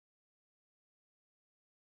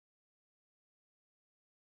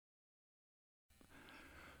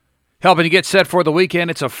Helping you get set for the weekend,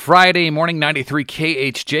 it's a Friday morning, 93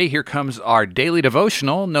 KHJ. Here comes our daily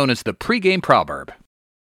devotional known as the pregame proverb.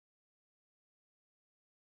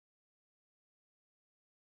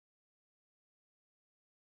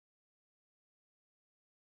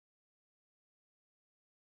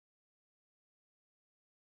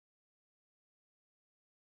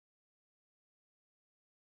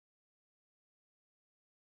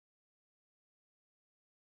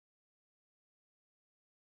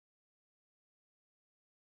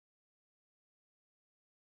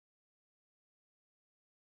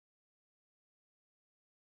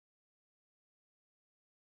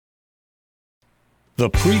 The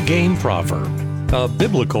pregame proverb, a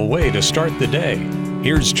biblical way to start the day.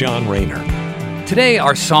 Here's John Rayner. Today,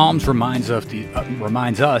 our Psalms reminds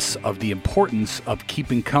us of the importance of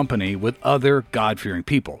keeping company with other God-fearing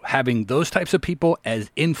people, having those types of people as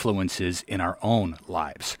influences in our own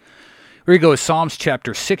lives. Here we go with Psalms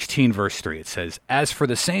chapter 16, verse 3. It says, "As for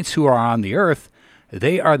the saints who are on the earth,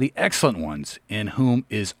 they are the excellent ones, in whom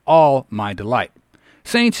is all my delight."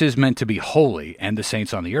 Saints is meant to be holy, and the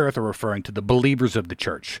saints on the earth are referring to the believers of the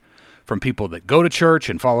church, from people that go to church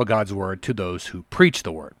and follow God's word to those who preach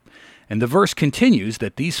the word. And the verse continues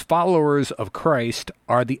that these followers of Christ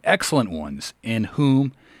are the excellent ones, in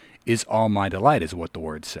whom is all my delight, is what the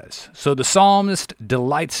word says. So the psalmist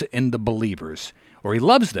delights in the believers, or he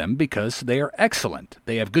loves them because they are excellent.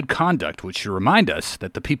 They have good conduct, which should remind us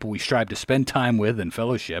that the people we strive to spend time with in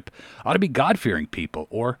fellowship ought to be God-fearing people,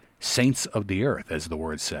 or saints of the earth, as the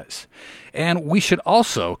word says. And we should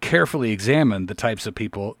also carefully examine the types of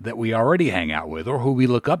people that we already hang out with, or who we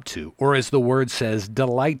look up to, or as the word says,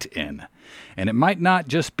 delight in. And it might not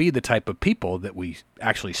just be the type of people that we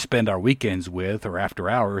actually spend our weekends with or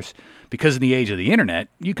after hours, because in the age of the internet,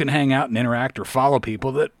 you can hang out and interact or follow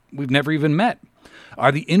people that we've never even met.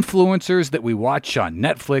 Are the influencers that we watch on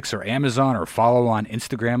Netflix or Amazon or follow on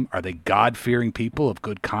Instagram, are they God-fearing people of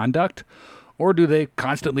good conduct? Or do they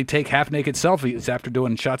constantly take half-naked selfies after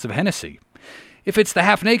doing shots of Hennessy? If it's the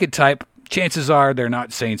half-naked type, chances are they're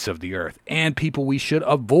not saints of the earth, and people we should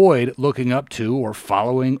avoid looking up to or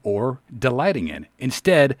following or delighting in.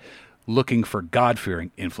 Instead, looking for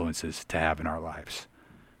God-fearing influences to have in our lives.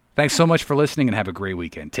 Thanks so much for listening, and have a great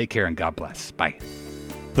weekend. Take care, and God bless. Bye.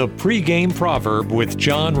 The pregame proverb with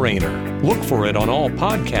John Rayner. Look for it on all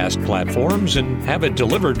podcast platforms and have it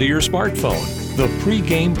delivered to your smartphone. The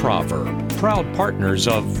pregame proverb, proud partners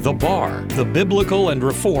of The Bar, the Biblical and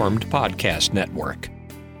Reformed Podcast Network.